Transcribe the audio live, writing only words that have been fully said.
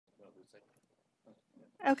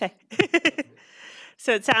Okay.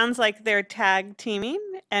 So it sounds like they're tag teaming,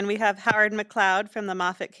 and we have Howard McLeod from the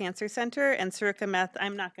Moffitt Cancer Center and Surakameth.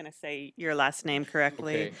 I'm not going to say your last name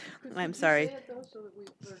correctly. Okay. I'm sorry.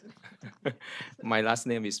 My last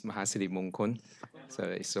name is Mahasirimongkol, so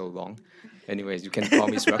it's so long. Anyways, you can call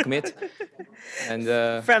me Surakameth.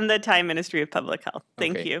 And from the Thai Ministry of Public Health.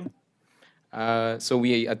 Thank okay. you. So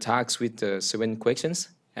we are tasked with 7 questions,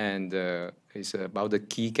 and it's about the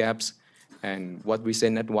key gaps and what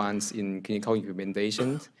recent advance in clinical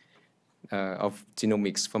implementation of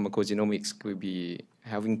genomics, pharmacogenomics, will be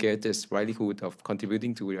having greatest likelihood of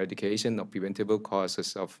contributing to eradication of preventable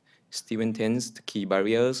causes of Stephen 10's key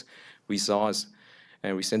barriers, resource,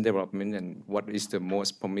 and recent development, and what is the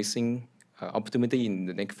most promising opportunity in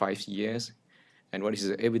the next 5 years, and what is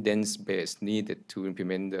the evidence base needed to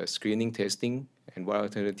implement the screening testing, and what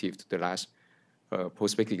alternative to the large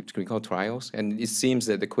prospective clinical trials. And it seems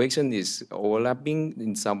that the question is overlapping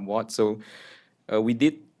in somewhat. So we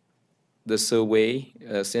did the survey,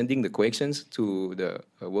 sending the questions to the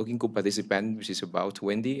working group participant, which is about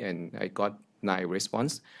 20, and I got 9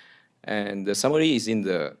 responses. And the summary is in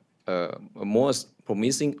the most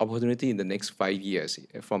promising opportunity in the next 5 years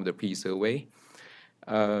from the pre-survey.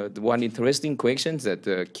 The one interesting question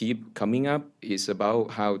that keep coming up is about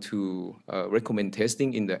how to recommend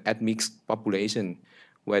testing in the at-mixed population,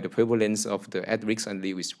 where the prevalence of the at-risk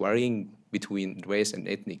allele is varying between race and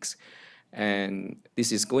ethnics. And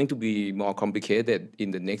this is going to be more complicated in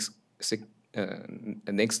the next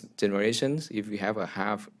generations if we have a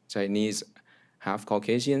half Chinese, half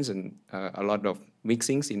Caucasians, and a lot of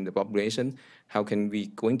mixings in the population. How can we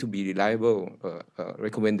going to be reliable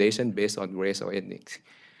recommendation based on race or ethnic?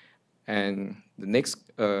 And the next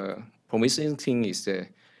promising thing is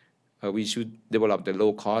we should develop the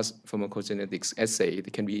low-cost pharmacogenetics assay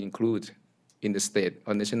that can be included in the state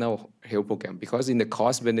or national health program, because in the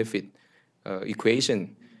cost-benefit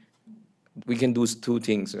equation, we can do 2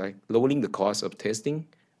 things, right? Lowering the cost of testing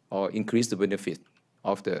or increase the benefit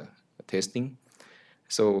of the testing.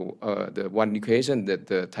 So the one equation that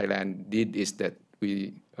Thailand did is that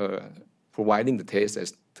we providing the test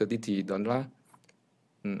as $33.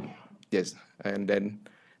 Yes, and then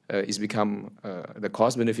it's become the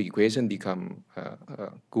cost-benefit equation become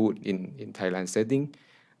good in Thailand setting,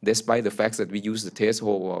 despite the fact that we use the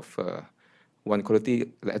threshold of one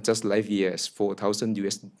quality adjusted life year as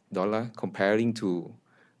 $4,000 comparing to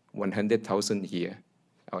 100,000 here,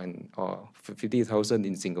 or 50,000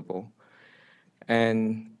 in Singapore.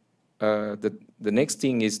 And the next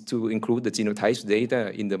thing is to include the genotypes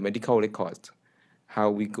data in the medical records. How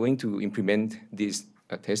are we going to implement this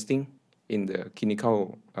testing in the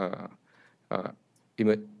clinical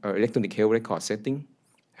electronic health record setting?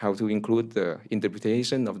 How to include the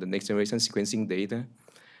interpretation of the next generation sequencing data?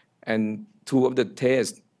 And 2 of the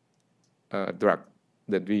test drug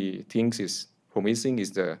that we think is promising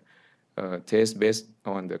is the test based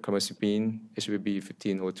on the carbamazepine,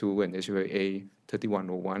 HbA1502, and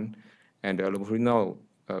HbA3101, and the allopurinol,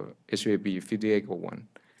 HbA5801.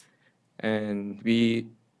 And we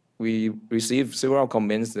received several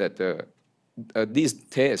comments that these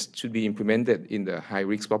tests should be implemented in the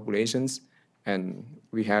high-risk populations, and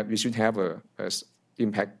we should have a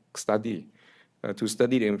impact study to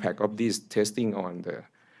study the impact of this testing on the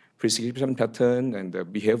prescription pattern and the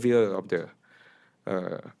behavior of the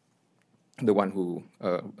one who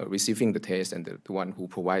receiving the test and the one who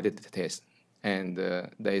provided the test. And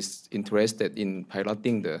there is interest in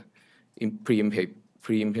piloting the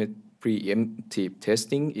preemptive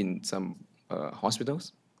testing in some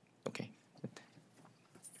hospitals. Okay.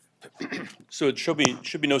 So it should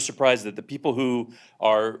be no surprise that the people who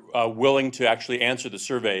are willing to actually answer the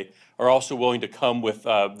survey are also willing to come with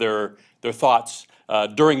their thoughts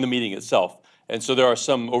during the meeting itself. And so there are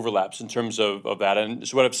some overlaps in terms of that. And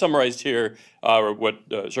so what I've summarized here, or what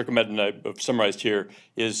Surakameth and I have summarized here,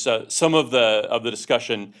 is some of the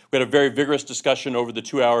discussion. We had a very vigorous discussion over the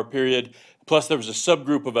 2-hour period. Plus, there was a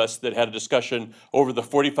subgroup of us that had a discussion over the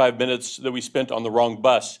 45 minutes that we spent on the wrong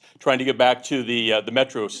bus trying to get back to the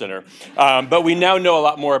Metro Center. But we now know a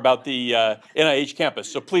lot more about the NIH campus.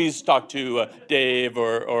 So please talk to Dave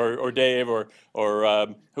or Dave or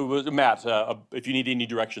who was Matt if you need any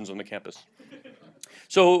directions on the campus.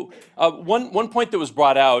 So one point that was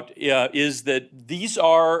brought out is that these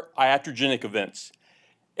are iatrogenic events.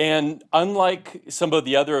 And unlike some of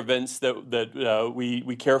the other events that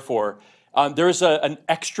we care for, there is an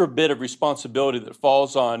extra bit of responsibility that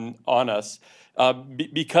falls on us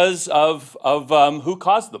because of who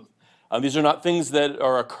caused them. These are not things that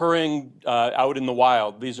are occurring out in the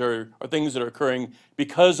wild. These are things that are occurring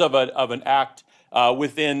because of an act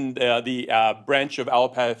within the branch of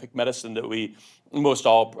allopathic medicine that we most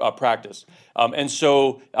all practice. And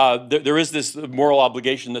so there is this moral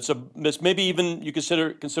obligation that's maybe even you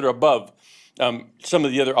consider above some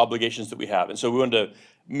of the other obligations that we have. And so we want to,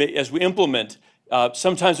 as we implement,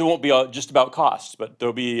 sometimes it won't be just about costs, but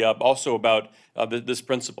there'll be also about this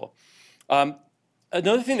principle.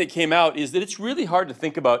 Another thing that came out is that it's really hard to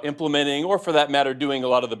think about implementing, or for that matter, doing a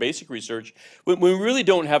lot of the basic research when we really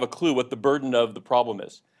don't have a clue what the burden of the problem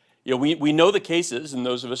is. You know, we know the cases, and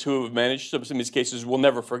those of us who have managed some of these cases will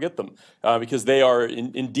never forget them because they are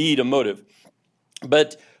indeed emotive.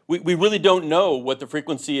 But we really don't know what the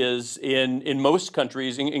frequency is in most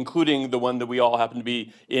countries, including the one that we all happen to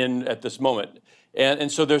be in at this moment.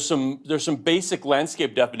 And so there's some basic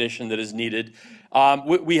landscape definition that is needed.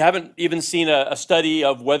 We haven't even seen a study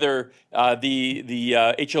of whether the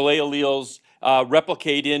HLA alleles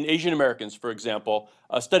replicate in Asian Americans, for example,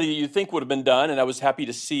 a study that you think would have been done, and I was happy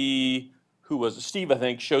to see, who was it? Steve, I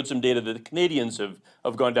think, showed some data that the Canadians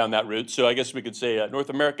have gone down that route. So I guess we could say North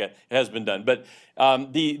America, it has been done. But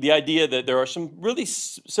the idea that there are some really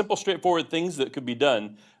simple, straightforward things that could be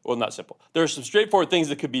done, well, not simple. There are some straightforward things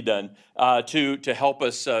that could be done to help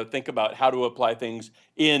us think about how to apply things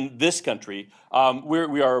in this country.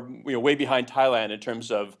 We are way behind Thailand in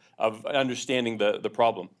terms of understanding the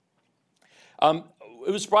problem. It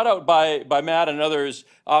was brought out by Matt and others,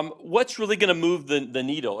 what's really going to move the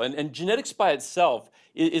needle? And genetics by itself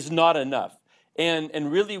is not enough.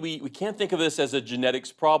 And really, we can't think of this as a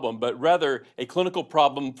genetics problem, but rather a clinical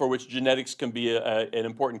problem for which genetics can be an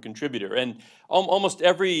important contributor. And almost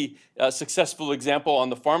every successful example on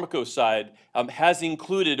the pharmaco side has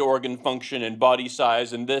included organ function and body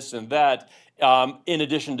size and this and that, in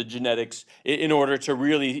addition to genetics, in order to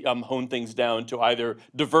really hone things down to either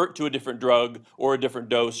divert to a different drug or a different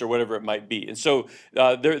dose or whatever it might be. And so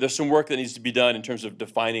there's some work that needs to be done in terms of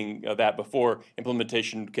defining that before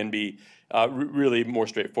implementation can be really more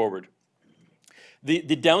straightforward.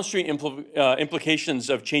 The downstream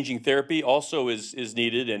implications of changing therapy also is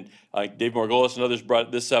needed, and Dave Margolis and others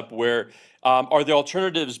brought this up, where are the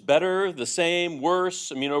alternatives better, the same,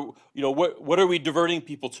 worse? I mean, what are we diverting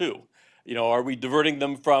people to? Are we diverting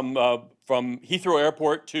them from Heathrow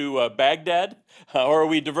Airport to Baghdad, or are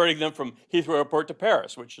we diverting them from Heathrow Airport to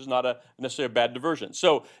Paris, which is not necessarily a bad diversion?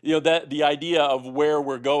 So, that the idea of where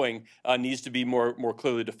we're going needs to be more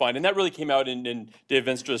clearly defined, and that really came out in Dave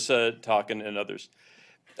Venstra's talk and others.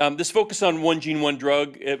 This focus on one gene, one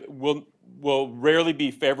drug will rarely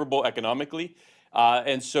be favorable economically,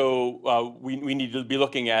 and so we need to be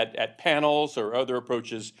looking at panels or other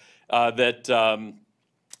approaches that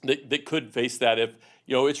could face that. If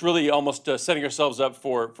it's really almost setting ourselves up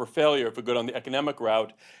for failure if we go down the economic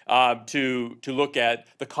route to look at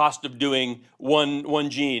the cost of doing one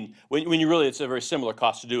gene when you really, it's a very similar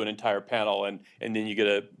cost to do an entire panel, and then you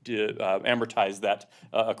get to amortize that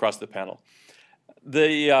across the panel.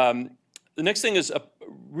 The next thing is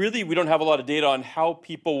really we don't have a lot of data on how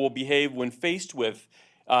people will behave when faced with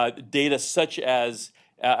data such as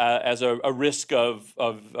a risk of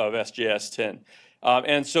SJS/TEN.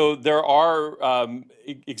 And so there are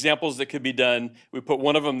examples that could be done. We put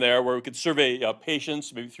one of them there where we could survey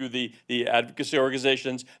patients, maybe through the advocacy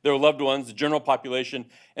organizations, their loved ones, the general population,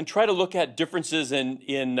 and try to look at differences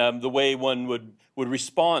in the way one would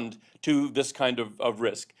respond to this kind of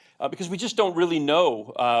risk. Because we just don't really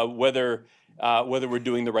know whether we're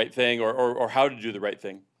doing the right thing or how to do the right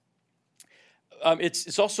thing.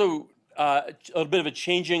 It's also a little bit of a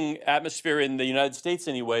changing atmosphere in the United States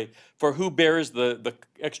anyway for who bears the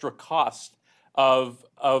extra cost of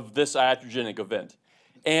this iatrogenic event.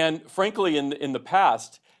 And frankly, in the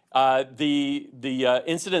past, the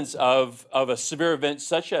incidence of a severe event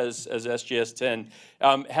such as SJS/TEN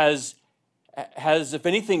has, if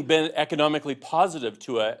anything, been economically positive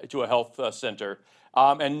to a health center.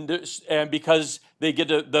 And because they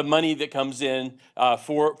get the money that comes in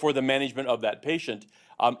for the management of that patient,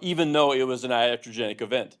 even though it was an iatrogenic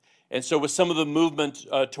event. And so with some of the movement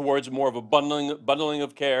towards more of a bundling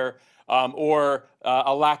of care or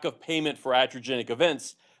a lack of payment for iatrogenic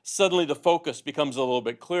events, suddenly the focus becomes a little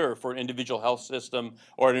bit clearer for an individual health system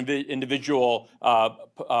or an individual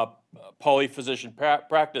polyphysician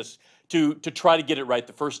practice to try to get it right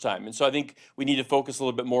the first time. And so I think we need to focus a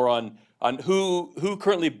little bit more on who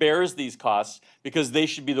currently bears these costs, because they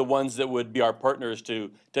should be the ones that would be our partners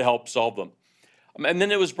to help solve them. And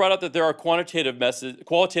then it was brought up that there are qualitative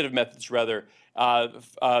methods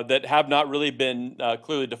that have not really been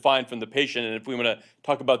clearly defined from the patient. And if we want to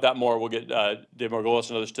talk about that more, we'll get Dave Margolis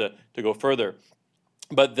and others to go further.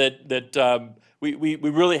 But that we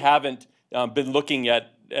really haven't been looking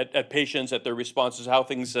at at patients, at their responses, how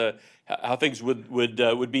things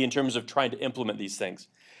would be in terms of trying to implement these things.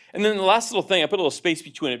 And then the last little thing, I put a little space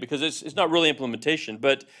between it because it's not really implementation,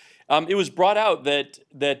 but it was brought out that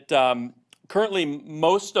currently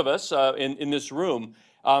most of us in this room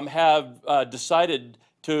have decided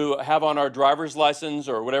to have on our driver's license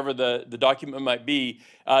or whatever the document might be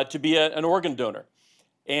to be an organ donor.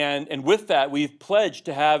 And with that, we've pledged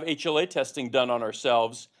to have HLA testing done on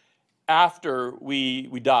ourselves after we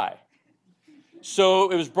die. So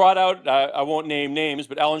it was brought out, I won't name names,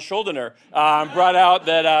 but Alan Schuldener brought out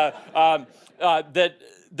that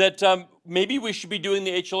maybe we should be doing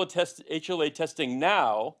the HLA testing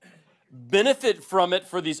now, benefit from it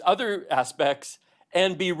for these other aspects,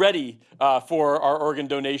 and be ready for our organ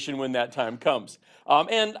donation when that time comes.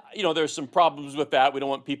 And there's some problems with that. We don't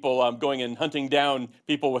want people going and hunting down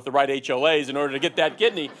people with the right HLAs in order to get that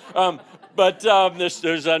kidney. But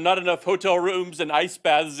there's not enough hotel rooms and ice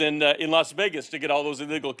baths in Las Vegas to get all those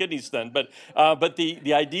illegal kidneys done. But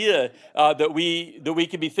the idea that we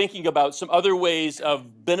could be thinking about some other ways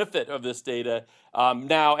of benefit of this data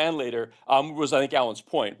now and later was, I think, Alan's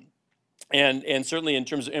point. And certainly in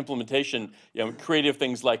terms of implementation, creative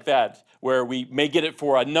things like that, where we may get it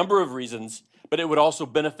for a number of reasons, but it would also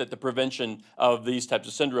benefit the prevention of these types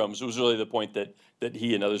of syndromes. It was really the point that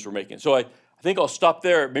he and others were making. So I think I'll stop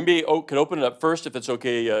there. Maybe could open it up first, if it's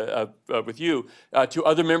okay with you, to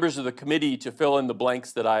other members of the committee to fill in the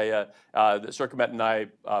blanks that that Surakameth and I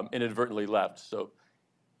inadvertently left. So,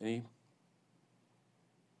 any?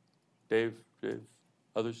 Dave,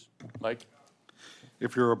 others? Mike?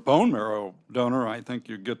 If you're a bone marrow donor, I think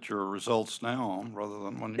you get your results now rather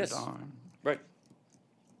than when you die. Right.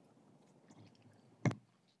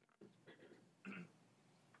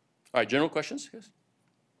 All right, general questions? Yes.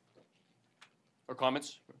 Or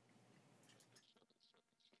comments?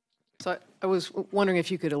 So I was wondering if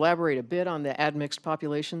you could elaborate a bit on the admixed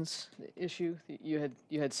populations issue. You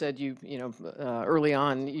had said early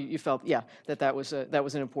on you felt that was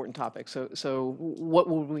an important topic. So what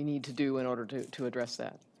will we need to do in order to address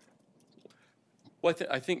that? Well,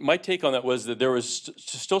 I think my take on that was that there was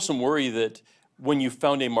still some worry that when you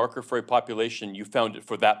found a marker for a population, you found it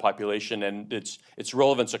for that population, and its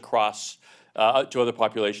relevance across to other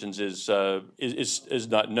populations is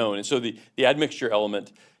not known. And so the admixture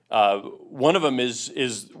element. One of them is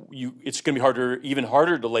it's going to be even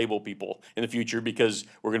harder to label people in the future because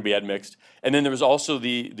we're going to be admixed. And then there was also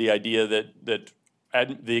the idea that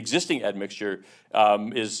the existing admixture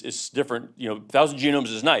is different. 1,000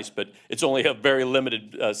 genomes is nice, but it's only a very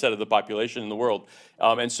limited set of the population in the world.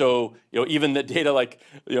 And so even the data like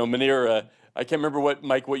Munir. I can't remember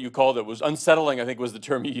what you called it. Was unsettling, I think, was the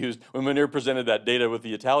term you used when Munir presented that data with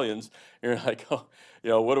the Italians. You're like,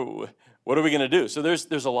 what are we going to do? So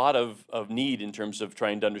there's a lot of need in terms of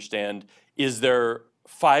trying to understand, is there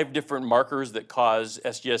 5 different markers that cause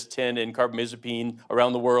SGS10 and carbamazepine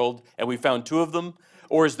around the world, and we found 2 of them?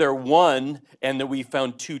 Or is there 1 and that we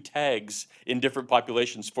found 2 tags in different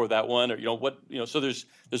populations for that one? Or so there's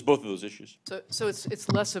both of those issues. So it's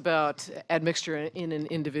less about admixture in an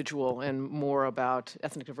individual and more about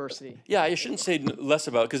ethnic diversity. Yeah, I shouldn't say less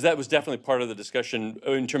about, because that was definitely part of the discussion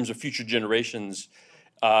in terms of future generations.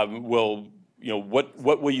 What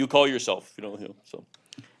will you call yourself? So.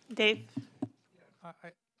 Dave?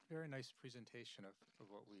 Very nice presentation of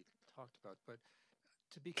what we talked about, but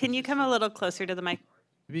to be Can you come a little closer to the mic?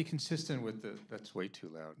 To be consistent with that's way too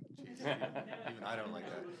loud. Jeez. Even I don't like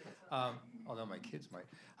that. Although my kids might.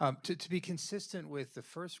 To be consistent with the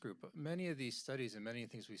first group, many of these studies and many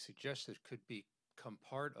things we suggested could become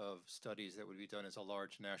part of studies that would be done as a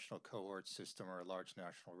large national cohort system or a large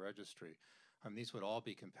national registry. These would all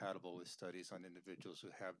be compatible with studies on individuals who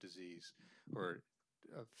have disease or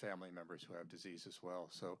family members who have disease as well.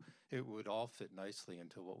 So it would all fit nicely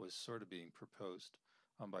into what was sort of being proposed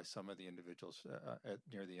by some of the individuals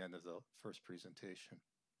near the end of the first presentation.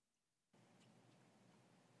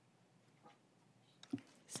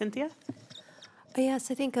 Cynthia?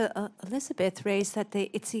 Yes, I think Elizabeth raised that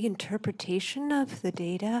it's the interpretation of the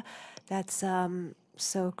data that's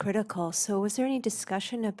so critical. So was there any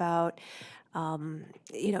discussion about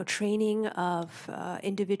training of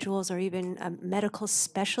individuals or even a medical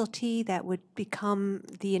specialty that would become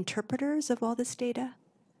the interpreters of all this data?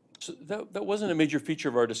 So that wasn't a major feature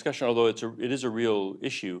of our discussion, although it is a real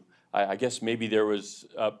issue. I guess maybe there was,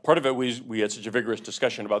 part of it we had such a vigorous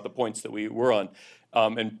discussion about the points that we were on.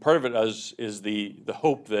 And part of it is the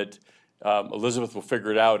hope that Elizabeth will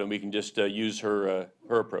figure it out and we can just use her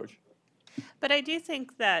approach. But I do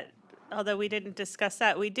think that although we didn't discuss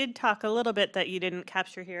that, we did talk a little bit that you didn't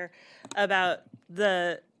capture here about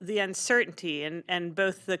the uncertainty and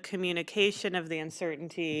both the communication of the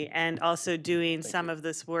uncertainty and also doing some of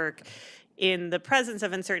this work in the presence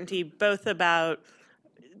of uncertainty, both about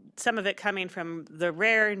some of it coming from the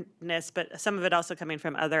rareness, but some of it also coming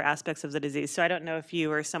from other aspects of the disease. So I don't know if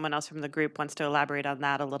you or someone else from the group wants to elaborate on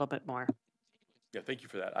that a little bit more. Yeah, thank you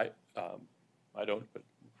for that. I don't, but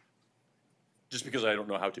just because I don't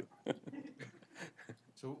know how to.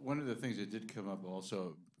 So one of the things that did come up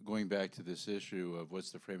also, going back to this issue of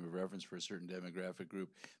what's the frame of reference for a certain demographic group,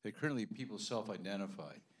 that currently people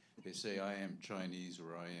self-identify. They say, I am Chinese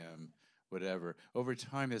or I am whatever. Over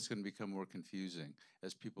time, that's going to become more confusing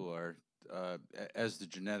as people are, as the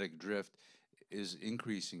genetic drift is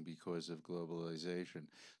increasing because of globalization.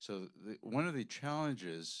 So one of the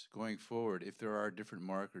challenges going forward, if there are different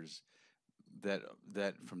markers that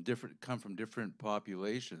come from different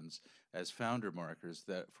populations as founder markers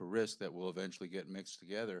that for risk that will eventually get mixed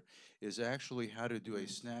together, is actually how to do a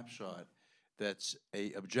snapshot that's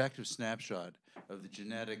a objective snapshot of the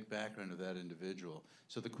genetic background of that individual.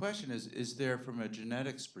 So the question is there from a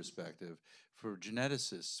genetics perspective, for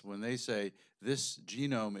geneticists, when they say this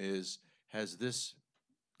genome has this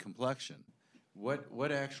complexion,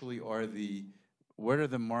 what actually are what are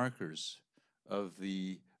the markers of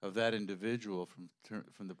that individual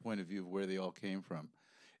from the point of view of where they all came from?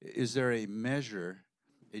 Is there a measure,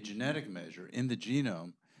 a genetic measure in the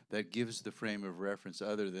genome that gives the frame of reference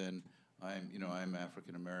other than I'm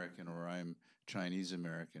African American or I'm Chinese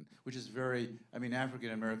American, which is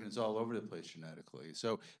African American is all over the place genetically.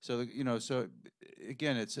 So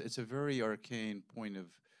again, it's a very arcane point of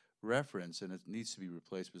reference, and it needs to be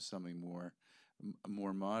replaced with something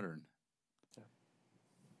more modern.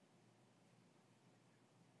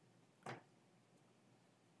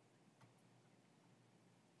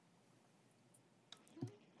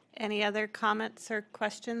 Any other comments or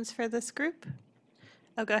questions for this group?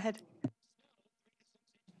 Oh, go ahead.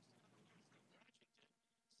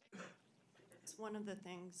 It's one of the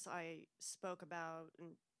things I spoke about in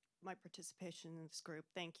my participation in this group,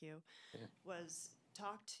 thank you, was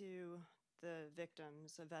talk to the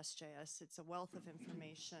victims of SJS. It's a wealth of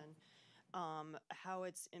information, how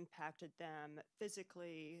it's impacted them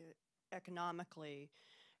physically, economically,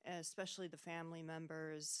 especially the family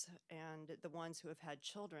members and the ones who have had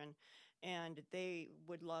children, and they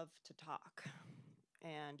would love to talk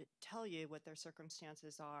and tell you what their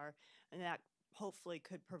circumstances are, and that hopefully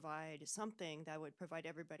could provide something that would provide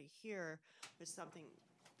everybody here with something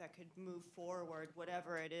that could move forward,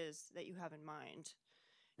 whatever it is that you have in mind.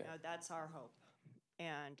 You know, that's our hope.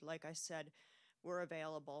 And like I said, we're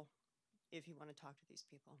available if you want to talk to these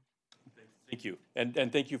people. Thank you, and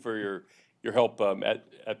thank you for your help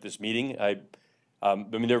at this meeting. I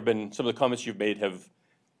mean, there have been some of the comments you've made have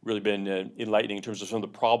really been enlightening in terms of some of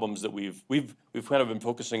the problems that we've kind of been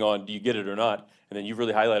focusing on. Do you get it or not? And then you've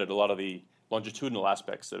really highlighted a lot of the longitudinal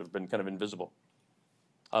aspects that have been kind of invisible.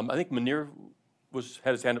 I think Munir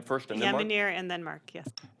had his hand up first, and then Mark. Munir and then Mark. Yes.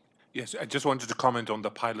 Yes, I just wanted to comment on the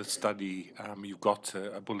pilot study. You've got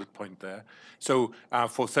a bullet point there. So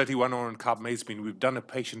for 31-on carbamazepine, we've done a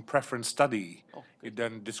patient preference study. We've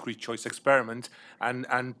done discrete choice experiment, and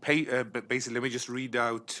basically, let me just read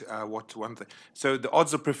out what one thing. So the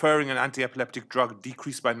odds of preferring an anti-epileptic drug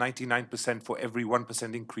decreased by 99% for every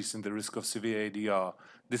 1% increase in the risk of severe ADR.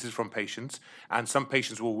 This is from patients, and some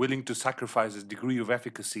patients were willing to sacrifice a degree of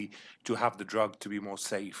efficacy to have the drug to be more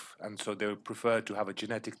safe, and so they would prefer to have a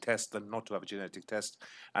genetic test than not to have a genetic test.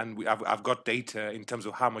 And I've got data in terms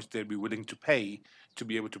of how much they'd be willing to pay to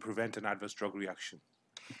be able to prevent an adverse drug reaction.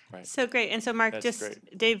 Right. So great. And so Mark, That's just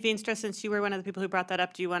great. Dave Veenstra, since you were one of the people who brought that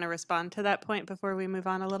up, do you want to respond to that point before we move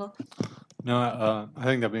on a little? No, I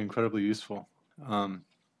think that'd be incredibly useful, in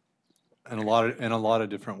a lot of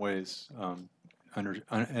different ways.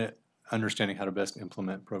 Understanding how to best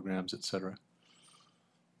implement programs, et cetera.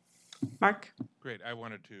 Mark? Great. I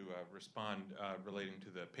wanted to respond relating to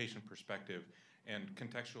the patient perspective and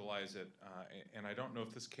contextualize it. And I don't know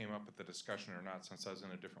if this came up at the discussion or not, since I was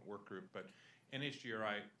in a different work group, but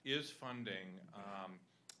NHGRI is funding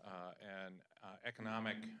an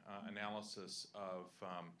economic analysis of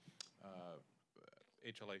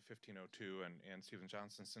HLA 1502 and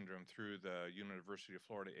Stevens-Johnson syndrome through the University of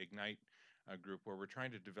Florida Ignite group, where we're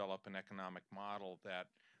trying to develop an economic model that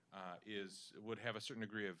would have a certain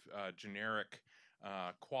degree of generic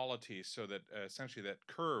quality, so that essentially that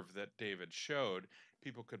curve that David showed,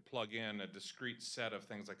 people could plug in a discrete set of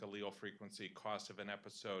things like allele frequency, cost of an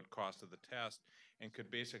episode, cost of the test, and could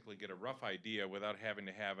basically get a rough idea without having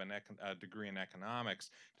to have a degree in economics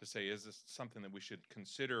to say, is this something that we should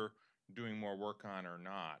consider doing more work on or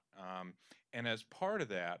not. And as part of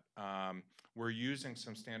that, we're using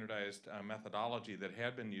some standardized methodology that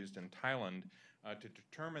had been used in Thailand to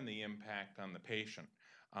determine the impact on the patient.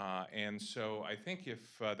 And so I think if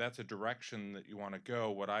that's a direction that you want to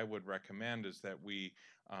go, what I would recommend is that we,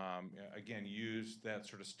 again, use that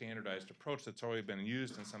sort of standardized approach that's already been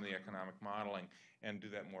used in some of the economic modeling and do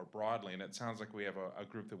that more broadly. And it sounds like we have a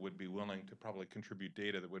group that would be willing to probably contribute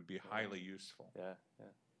data that would be highly useful. Yeah, yeah,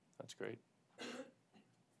 that's great.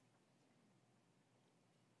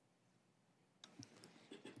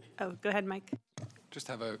 Oh, go ahead, Mike. Just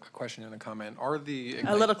have a question and a comment. Are the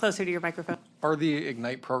A little closer to your microphone. Are the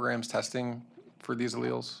IGNITE programs testing for these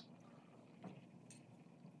alleles?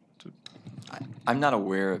 I'm not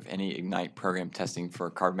aware of any IGNITE program testing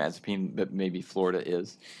for carbamazepine, but maybe Florida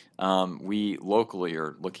is. We locally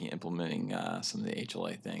are looking at implementing some of the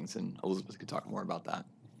HLA things, and Elizabeth could talk more about that.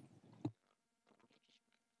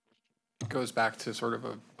 Goes back to sort of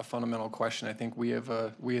a fundamental question. I think we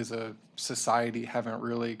as a society haven't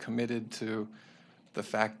really committed to the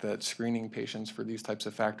fact that screening patients for these types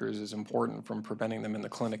of factors is important from preventing them in the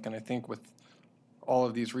clinic. And I think with all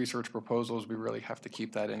of these research proposals, we really have to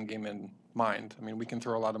keep that end game in mind. I mean, we can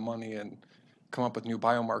throw a lot of money and come up with new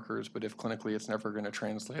biomarkers, but if clinically it's never going to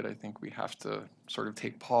translate, I think we have to sort of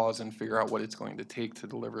take pause and figure out what it's going to take to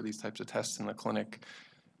deliver these types of tests in the clinic.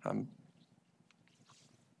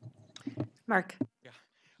 Mark. Yeah.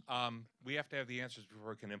 We have to have the answers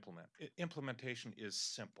before we can implement. Implementation is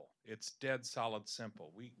simple. It's dead solid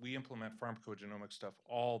simple. We implement pharmacogenomic stuff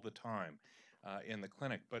all the time in the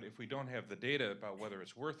clinic, but if we don't have the data about whether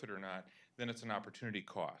it's worth it or not, then it's an opportunity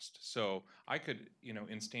cost. So I could,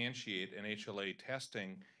 instantiate an HLA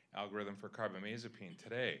testing algorithm for carbamazepine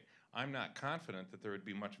today. I'm not confident that there would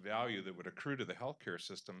be much value that would accrue to the healthcare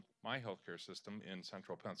system, my healthcare system in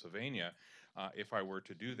central Pennsylvania, if I were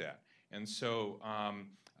to do that. And so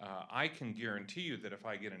I can guarantee you that if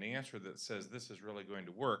I get an answer that says this is really going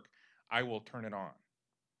to work, I will turn it on.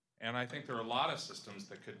 And I think there are a lot of systems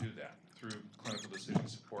that could do that through clinical decision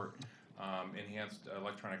support, enhanced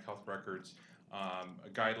electronic health records,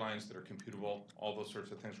 guidelines that are computable, all those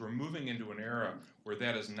sorts of things. We're moving into an era where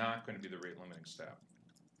that is not going to be the rate limiting step.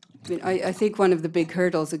 I think one of the big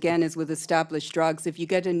hurdles, again, is with established drugs. If you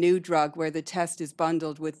get a new drug where the test is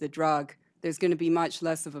bundled with the drug, there's going to be much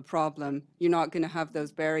less of a problem. You're not going to have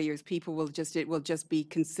those barriers. People will it will just be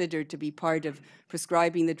considered to be part of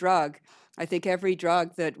prescribing the drug. I think every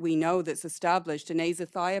drug that we know that's established, and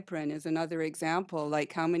azathioprine is another example,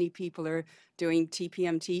 like how many people are doing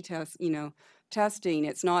TPMT testing.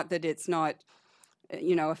 It's not that it's not,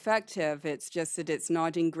 effective. It's just that it's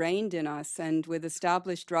not ingrained in us. And with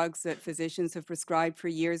established drugs that physicians have prescribed for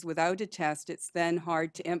years without a test, it's then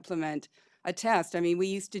hard to implement a test. I mean, we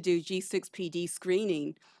used to do G6PD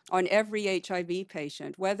screening on every HIV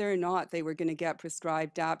patient, whether or not they were going to get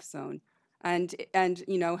prescribed dapsone. And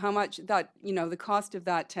how much that, the cost of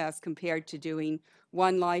that test compared to doing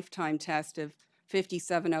one lifetime test of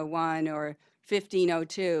 5701 or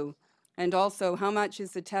 1502. And also, how much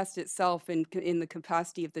is the test itself in the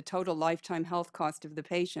capacity of the total lifetime health cost of the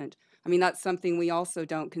patient? I mean, that's something we also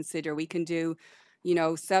don't consider. We can do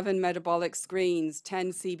 7 metabolic screens,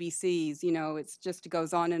 10 CBCs, it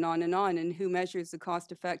goes on and on and on. And who measures the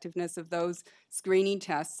cost effectiveness of those screening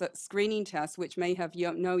tests, which may have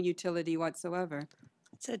no utility whatsoever?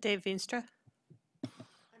 So Dave Veenstra.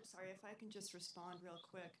 I'm sorry, if I can just respond real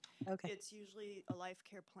quick. Okay. It's usually a life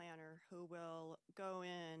care planner who will go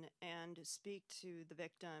in and speak to the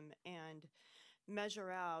victim and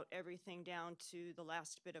measure out everything down to the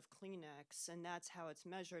last bit of Kleenex, and that's how it's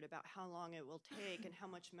measured, about how long it will take and how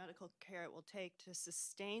much medical care it will take to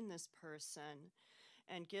sustain this person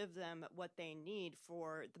and give them what they need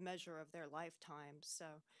for the measure of their lifetime. So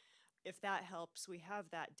if that helps, we have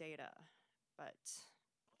that data, but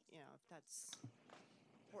if that's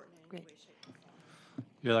important in any way, shape, or form.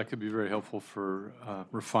 Yeah, that could be very helpful for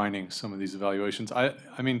refining some of these evaluations. I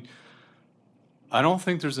mean, I don't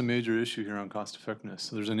think there's a major issue here on cost effectiveness.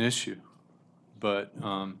 There's an issue, but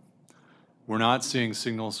we're not seeing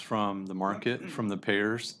signals from the market, from the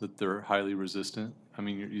payers, that they're highly resistant. I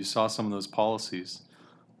mean, you saw some of those policies.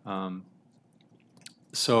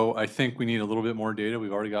 So I think we need a little bit more data.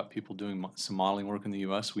 We've already got people doing some modeling work in the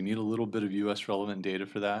U.S. We need a little bit of U.S. relevant data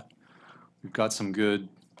for that. We've got some good,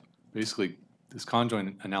 basically, this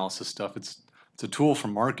conjoint analysis stuff. It's a tool for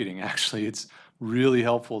marketing, actually. It's really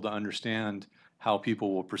helpful to understand how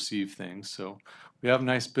people will perceive things. So we have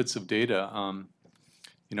nice bits of data.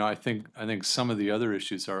 I think some of the other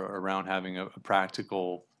issues are around having a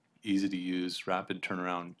practical, easy to use, rapid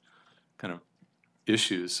turnaround kind of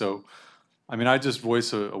issues. So I mean, I just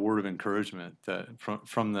voice a word of encouragement that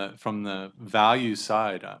from the value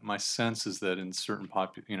side, my sense is that in certain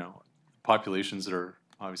populations that are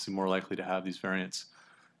obviously more likely to have these variants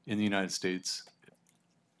in the United States,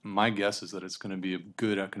 my guess is that it's going to be a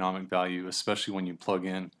good economic value, especially when you plug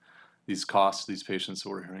in these costs, these patients that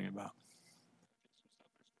we're hearing about.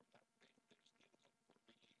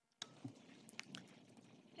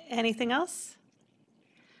 Anything else?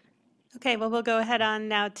 Okay, well, we'll go ahead on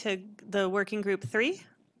now to the working group 3.